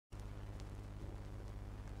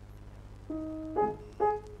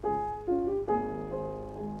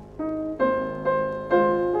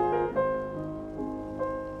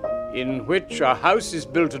In which a house is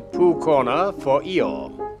built at Pooh Corner for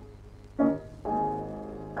Eeyore.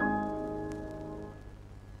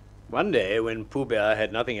 One day, when Pooh Bear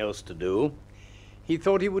had nothing else to do, he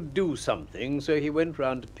thought he would do something, so he went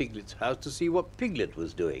round to Piglet's house to see what Piglet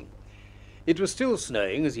was doing. It was still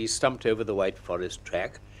snowing as he stumped over the White Forest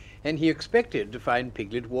track, and he expected to find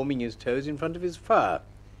Piglet warming his toes in front of his fire.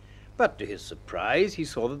 But to his surprise, he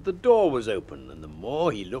saw that the door was open, and the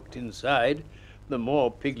more he looked inside, the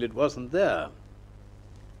more Piglet wasn't there.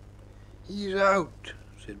 "He's out,"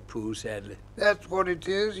 said Pooh sadly. "That's what it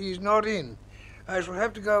is. He's not in. I shall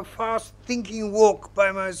have to go a fast-thinking walk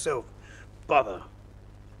by myself. Bother."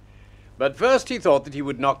 But first he thought that he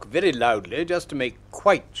would knock very loudly just to make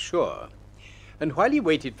quite sure. And while he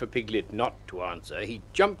waited for Piglet not to answer, he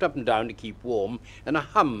jumped up and down to keep warm, and a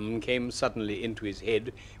hum came suddenly into his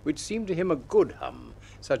head, which seemed to him a good hum,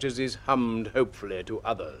 such as is hummed hopefully to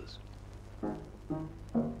others.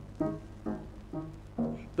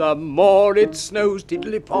 The more it snows,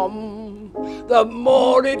 tiddly-pom, the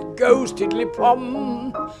more it goes,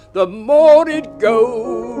 tiddly-pom, the more it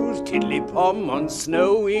goes, tiddly-pom, on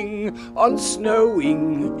snowing,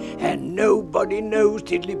 and nobody knows,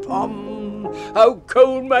 tiddly-pom, how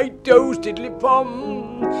cold my toes,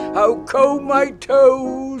 tiddly-pom, how cold my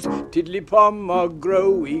toes, tiddly-pom, are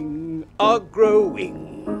growing.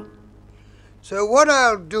 "So what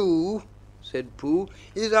I'll do," said Pooh,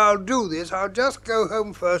 "is I'll do this. I'll just go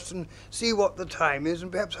home first and see what the time is,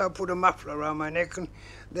 and perhaps I'll put a muffler around my neck, and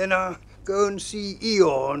then I'll go and see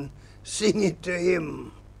Eeyore and sing it to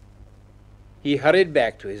him." He hurried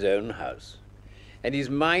back to his own house, and his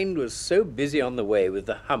mind was so busy on the way with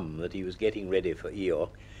the hum that he was getting ready for Eeyore,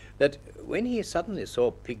 that when he suddenly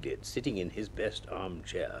saw Piglet sitting in his best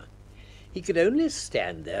armchair, he could only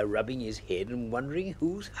stand there rubbing his head and wondering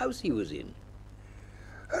whose house he was in.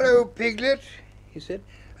 "Hello, Piglet," he said.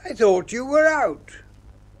 "I thought you were out."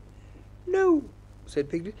 "No," said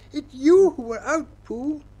Piglet. "It's you who were out,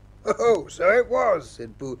 Pooh." "Oh, so it was,"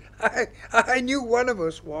 said Pooh. I knew one of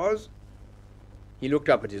us was." He looked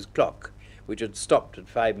up at his clock, which had stopped at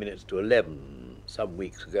 5 minutes to 11 some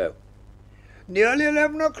weeks ago. "Nearly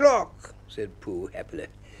 11 o'clock," said Pooh happily.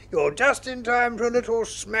 "You're just in time for a little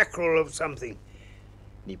smackerel of something."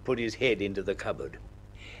 And he put his head into the cupboard.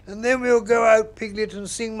 "And then we'll go out, Piglet, and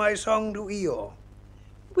sing my song to Eeyore."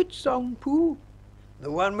 "Which song, Pooh?"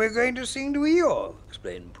 "The one we're going to sing to Eeyore,"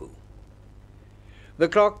 explained Pooh. The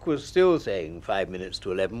clock was still saying 5 minutes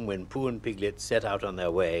to 11 when Pooh and Piglet set out on their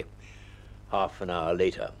way half an hour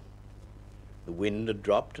later. The wind had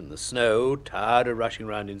dropped, and the snow, tired of rushing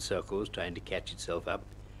round in circles trying to catch itself up,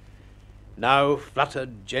 now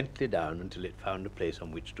fluttered gently down until it found a place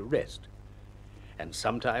on which to rest. And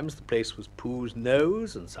sometimes the place was Pooh's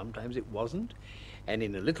nose, and sometimes it wasn't, and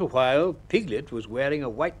in a little while Piglet was wearing a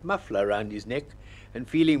white muffler round his neck and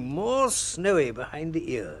feeling more snowy behind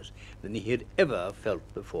the ears than he had ever felt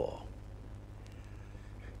before.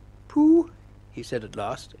 "Pooh," he said at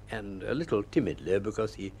last, and a little timidly,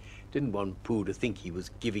 because he didn't want Pooh to think he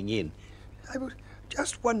was giving in, "I was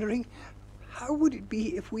just wondering, how would it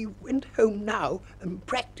be if we went home now and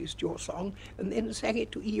practiced your song and then sang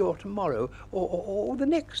it to Eeyore tomorrow or the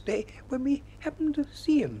next day when we happen to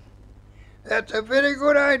see him?" "That's a very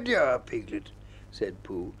good idea, Piglet," said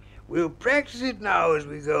Pooh. "We'll practice it now as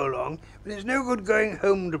we go along, but it's no good going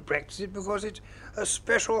home to practice it because it's a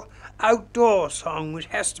special outdoor song which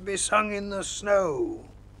has to be sung in the snow."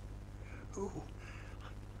 "Oh,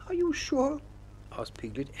 are you sure?" asked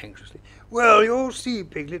Piglet anxiously. "Well, you'll see,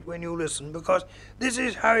 Piglet, when you listen, because this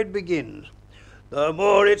is how it begins. The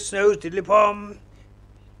more it snows, tiddly-pom."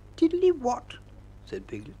 "Tiddly what?" said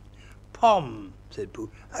Piglet. "Pom," said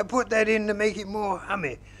Pooh. "I put that in to make it more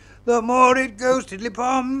hummy. The more it goes,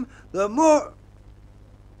 tiddly-pom, the more—"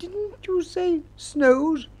 "Didn't you say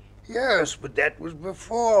snows?" "Yes, but that was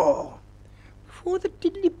before." "Before the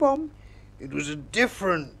tiddly-pom?" "It was a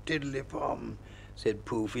different tiddly-pom," said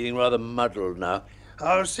Pooh, feeling rather muddled now.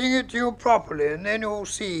 "I'll sing it to you properly, and then you'll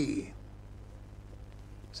see."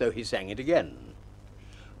 So he sang it again.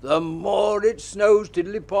 The more it snows,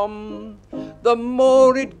 tiddly-pom, the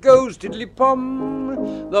more it goes,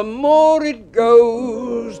 tiddly-pom, the more it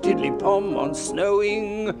goes, tiddly-pom, on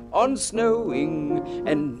snowing,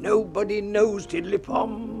 and nobody knows,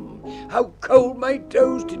 tiddly-pom, how cold my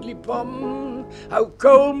toes, tiddly-pom, how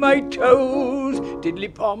cold my toes,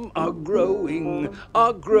 tiddly-pom, are growing.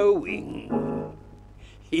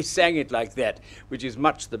 He sang it like that, which is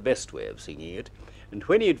much the best way of singing it, and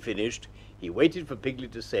when he had finished, He waited for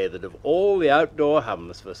Piglet to say that of all the outdoor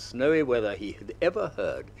hums for snowy weather he had ever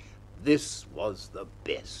heard, this was the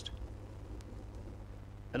best.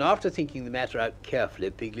 And after thinking the matter out carefully,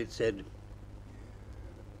 Piglet said,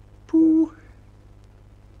 "Pooh,"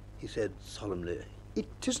 he said solemnly, "it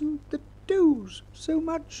isn't the toes so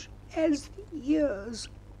much as the ears."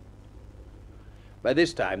 By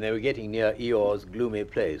this time they were getting near Eeyore's gloomy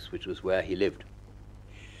place, which was where he lived.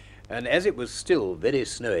 And as it was still very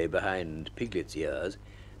snowy behind Piglet's ears,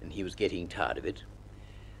 and he was getting tired of it,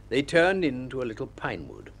 they turned into a little pine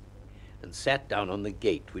wood and sat down on the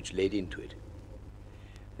gate which led into it.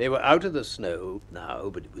 They were out of the snow now,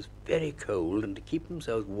 but it was very cold, and to keep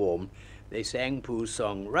themselves warm they sang Pooh's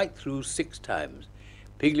song right through 6 times,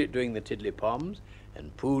 Piglet doing the tiddly-poms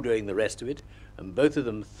and Pooh doing the rest of it, and both of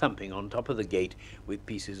them thumping on top of the gate with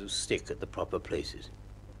pieces of stick at the proper places.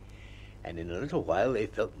 And in a little while they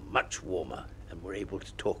felt much warmer and were able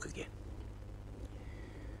to talk again.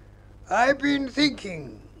 "I've been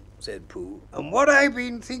thinking," said Pooh, "and what I've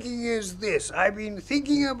been thinking is this. I've been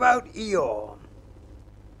thinking about Eeyore."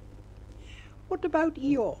 "What about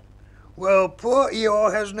Eeyore?" "Well, poor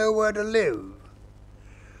Eeyore has nowhere to live."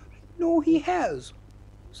 "No, he has,"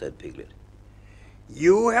 said Piglet.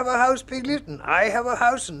 "You have a house, Piglet, and I have a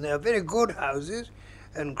house, and they're very good houses.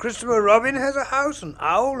 And Christopher Robin has a house, and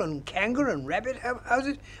Owl and Kangaroo and Rabbit have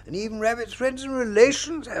houses, and even Rabbit's friends and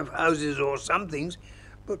relations have houses or some things.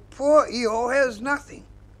 But poor Eeyore has nothing.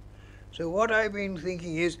 So what I've been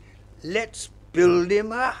thinking is, let's build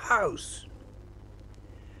him a house."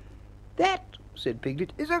 "That," said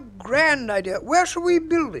Piglet, "Is a grand idea. Where shall we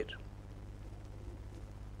build it?"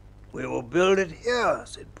 "We will build it here,"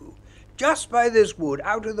 said Pooh, "just by this wood,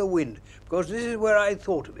 out of the wind, because this is where I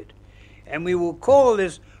thought of it. And we will call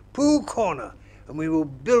this Pooh Corner, and we will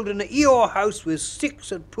build an Eeyore house with sticks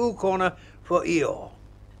at Pooh Corner for Eeyore."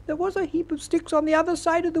 "There was a heap of sticks on the other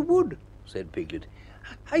side of the wood," said Piglet.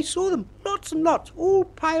 "I saw them, lots and lots, all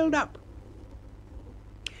piled up."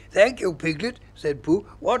 "Thank you, Piglet," said Pooh.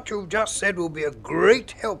 "What you've just said will be a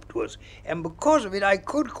great help to us, and because of it I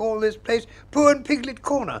could call this place Pooh and Piglet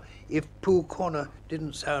Corner, if Pooh Corner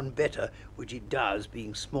didn't sound better, which it does,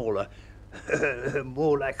 being smaller,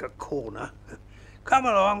 more like a corner. Come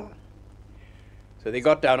along." So they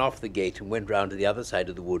got down off the gate and went round to the other side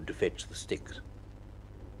of the wood to fetch the sticks.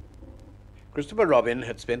 Christopher Robin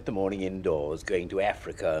had spent the morning indoors, going to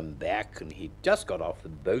Africa and back, and he'd just got off the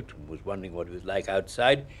boat and was wondering what it was like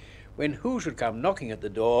outside, when who should come knocking at the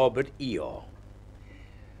door but Eeyore.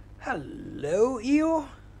 "Hello, Eeyore,"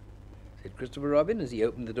 said Christopher Robin as he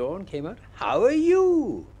opened the door and came out. "How are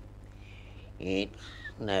you?" "It's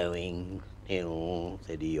snowing still,"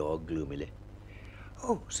 said Eeyore gloomily.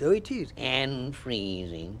 "Oh, so it is." "And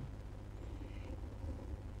freezing."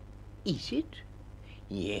 "Is it?"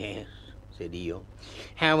 "Yes," said Eeyore.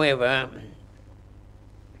 "However,"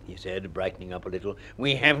 he said, brightening up a little,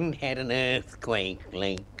 "we haven't had an earthquake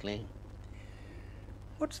lately."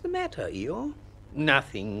 "What's the matter, Eeyore?"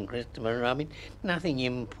 "Nothing, Christopher Robin, nothing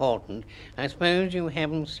important. I suppose you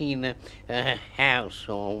haven't seen a house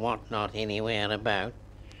or whatnot anywhere about?"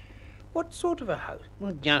 "What sort of a house?"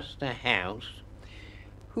 "Well, just a house."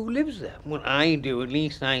 "Who lives there?" "Well, I do. At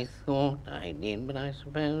least I thought I did, but I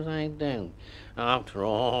suppose I don't. After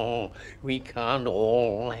all, we can't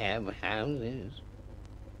all have houses."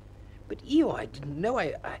 "But Eeyore, I didn't know.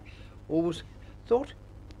 I always thought—"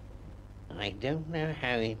 "I don't know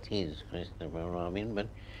how it is, Christopher Robin, but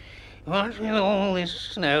what with all this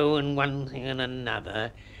snow and one thing and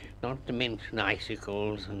another, not to mention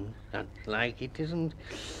icicles and such like, it isn't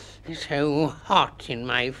so hot in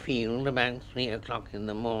my field about 3 o'clock in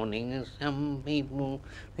the morning as some people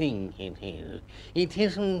think it is. It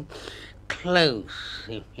isn't close,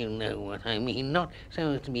 if you know what I mean, not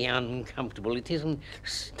so as to be uncomfortable. It isn't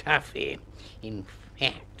stuffy. In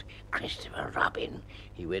fact, Christopher Robin,"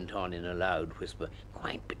 he went on in a loud whisper,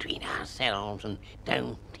 "quite between ourselves and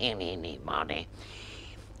don't tell anybody,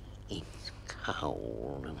 it's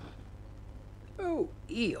cold." "Oh,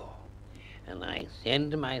 Eeyore." And I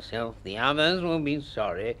said to myself, the others will be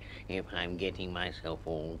sorry if I'm getting myself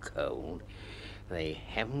all cold. They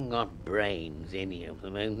haven't got brains, any of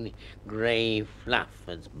them, only grey fluff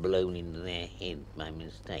that's blown into their heads by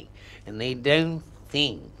mistake. And they don't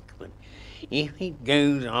think. But if it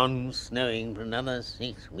goes on snowing for another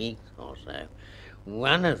 6 weeks or so,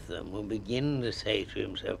 one of them will begin to say to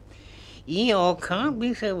himself, "Eeyore can't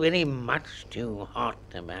be so very much too hot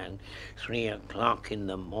about 3 o'clock in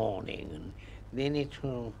the morning," and then it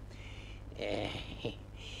will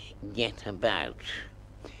get about,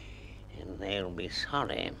 and they'll be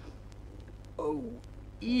sorry. "Oh,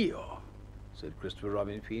 Eeyore," said Christopher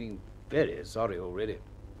Robin, feeling very sorry already.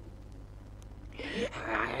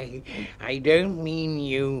 I don't mean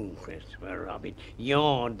you, Christopher Robin.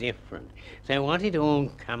 You're different. So what it all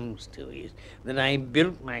comes to is that I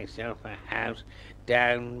built myself a house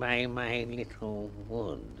down by my little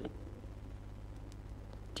wood.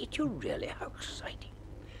 Did you really? How exciting.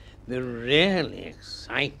 The really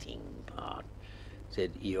exciting part,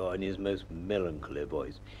 said Eeyore in his most melancholy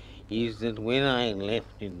voice, is that when I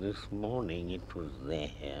left it this morning it was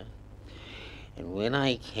there, and when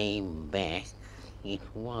I came back it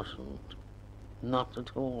wasn't. Not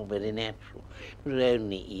at all very natural. It was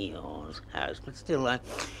only Eeyore's house, but still I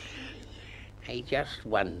just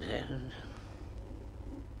wondered.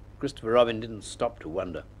 Christopher Robin didn't stop to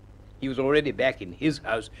wonder. He was already back in his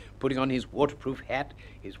house, putting on his waterproof hat,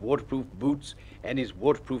 his waterproof boots, and his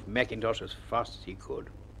waterproof mackintosh as fast as he could.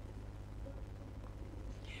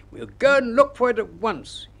 "We'll go and look for it at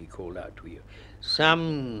once," he called out to Eeyore.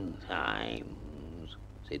 Sometimes,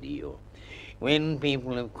 said Eeyore, when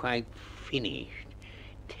people have quite finished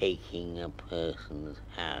taking a person's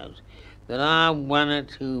house, there are one or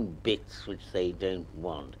two bits which they don't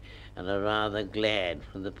want and are rather glad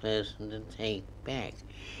for the person to take back,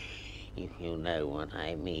 if you know what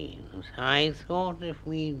I mean. So I thought if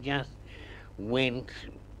we just went...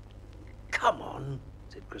 "Come on,"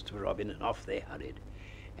 said Christopher Robin, and off they hurried.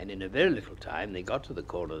 And in a very little time they got to the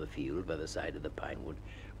corner of the field by the side of the pine wood,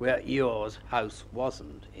 where Eeyore's house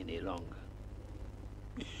wasn't any longer.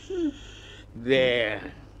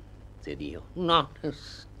 There, said Eeyore, not a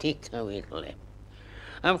stick of it left.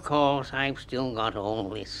 Of course, I've still got all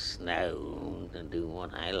this snow to do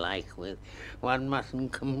what I like with. One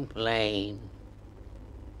mustn't complain.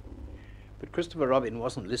 But Christopher Robin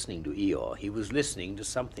wasn't listening to Eeyore. He was listening to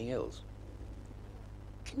something else.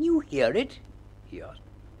 "Can you hear it?" he asked.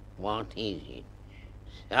 What is it?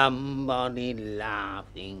 Somebody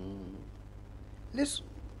laughing. "Listen."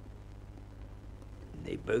 And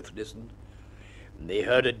they both listened, and they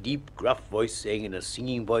heard a deep, gruff voice saying in a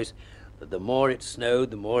singing voice that the more it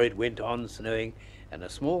snowed, the more it went on snowing, and a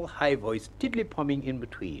small, high voice tiddly-pomming in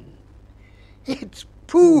between. "It's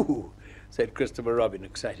Pooh!" said Christopher Robin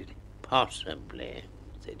excitedly. Possibly,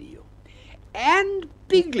 said Eeyore. "And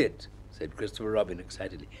Piglet!" said Christopher Robin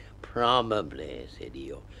excitedly. Probably, said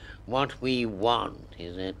Eeyore. What we want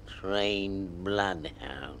is a trained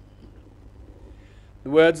bloodhound. The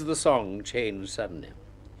words of the song changed suddenly.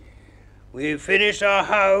 "We've finished our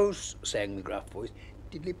house," sang the gruff voice.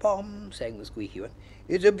 "Diddly-pom," sang the squeaky one.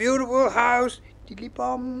 "It's a beautiful house,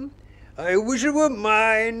 diddly-pom. I wish it were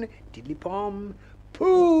mine, diddly-pom.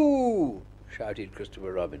 Pooh!" shouted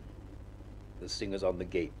Christopher Robin. The singers on the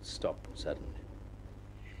gate stopped suddenly.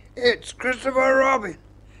 "It's Christopher Robin,"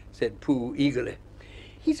 said Pooh eagerly.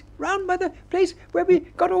 "He's round by the place where we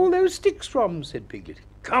got all those sticks from," said Piglet.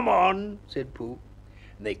 "Come on," said Pooh.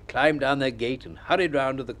 And they climbed down their gate and hurried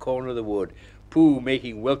round to the corner of the wood, Pooh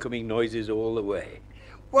making welcoming noises all the way.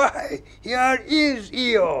 "Why, here is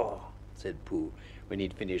Eeyore," said Pooh, when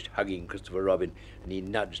he'd finished hugging Christopher Robin, and he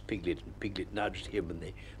nudged Piglet, and Piglet nudged him, and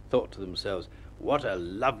they thought to themselves what a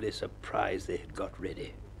lovely surprise they had got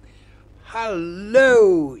ready.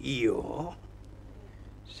 "Hello, Eeyore."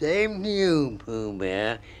 Same to you, Pooh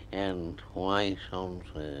Bear, and twice on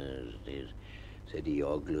Thursdays, said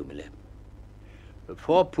Eeyore gloomily.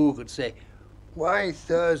 Before Pooh could say, "Why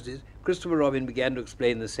Thursdays?" Christopher Robin began to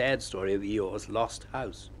explain the sad story of Eeyore's lost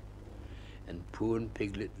house. And Pooh and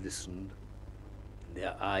Piglet listened, and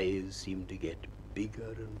their eyes seemed to get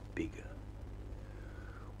bigger and bigger.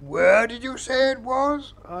 "Where did you say it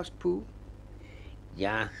was?" asked Pooh.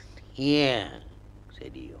 Just here,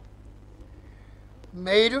 said Eeyore.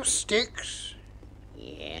 "Made of sticks?"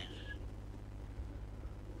 Yes.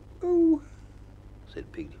 "Oh,"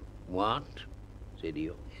 said Piglet. What? said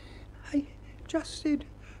Eeyore. "I just said,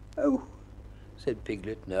 oh," said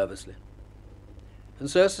Piglet nervously. And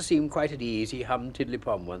Circe seemed quite at ease. He hummed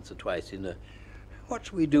Tiddly-Pom once or twice in a "what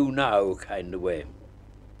shall we do now" kind of way.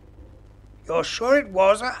 "You're sure it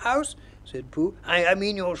was a house?" said Pooh. I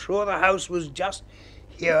mean, you're sure the house was just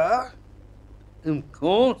here?" Of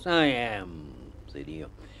course I am, said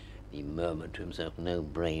Eeyore. He murmured to himself, no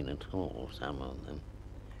brain at all, some of them.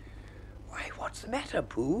 "Why, what's the matter,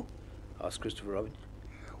 Pooh?" asked Christopher Robin.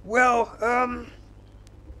 "Well,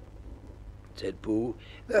 said Pooh,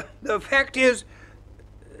 the fact is,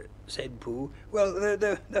 said Pooh, well,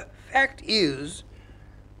 the fact is,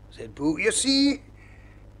 said Pooh, you see,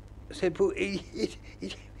 said Pooh,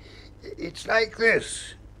 it's like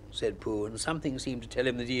this, said Pooh, and something seemed to tell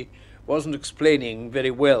him that he wasn't explaining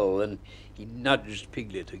very well, and he nudged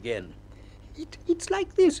Piglet again. It's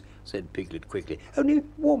like this," said Piglet quickly. "only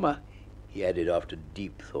warmer." He added after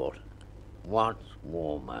deep thought, What's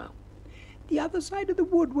warmer? The other side of the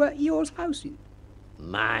wood where Eeyore's house is.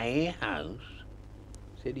 My house?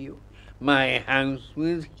 said Eeyore. My house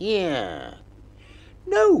was here.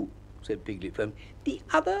 No, Said Piglet firmly. the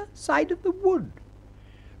other side of the wood.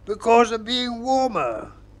 Because of being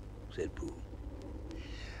warmer, Said Pooh.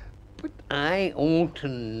 But I ought to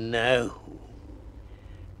know.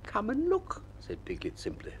 Come and look. Said Piglet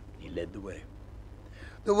simply. He led the way.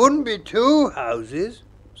 there wouldn't be two houses,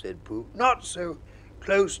 said Pooh, not so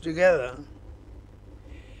close together.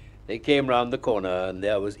 They came round the corner, and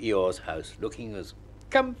there was Eeyore's house, looking as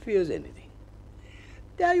comfy as anything.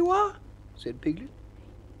 There you are, Said Piglet.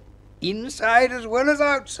 Inside as well as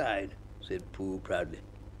outside. Said Pooh proudly.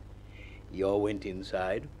 Eeyore went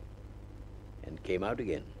inside and came out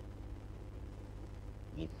again.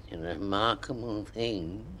 It's a remarkable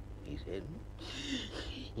thing, he said.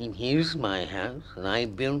 It is my house, and I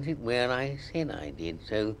built it where I said I did,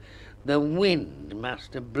 so the wind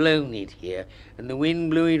must have blown it here, and the wind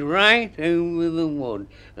blew it right over the wood,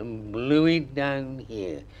 and blew it down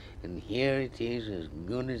here, and here it is as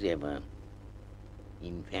good as ever.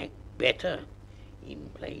 In fact, better in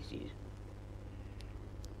places.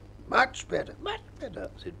 Much better.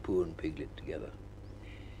 Said Pooh and Piglet together.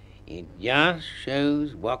 It just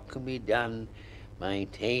shows what can be done by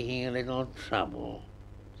taking a little trouble,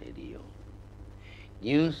 said Eeyore. Do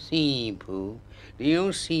you see, Pooh? Do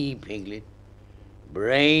you see, Piglet?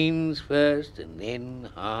 Brains first and then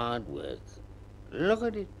hard work. Look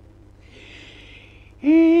at it.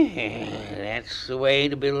 That's the way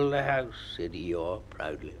to build a house, said Eeyore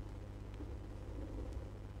proudly.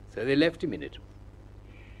 So they left him in it.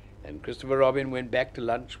 And Christopher Robin went back to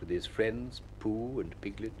lunch with his friends, Pooh and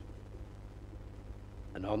Piglet.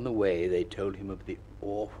 And on the way they told him of the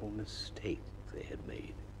awful mistake they had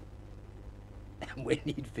made. And when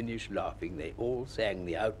he'd finished laughing, they all sang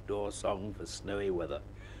the outdoor song for snowy weather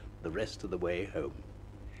the rest of the way home.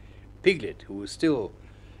 Piglet, who was still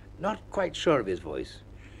not quite sure of his voice,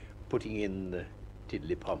 putting in the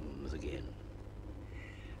tiddly-poms again.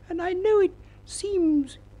 and I know it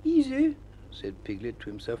seems easy, Said Piglet to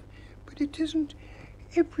himself. but it isn't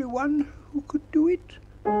everyone who could do it.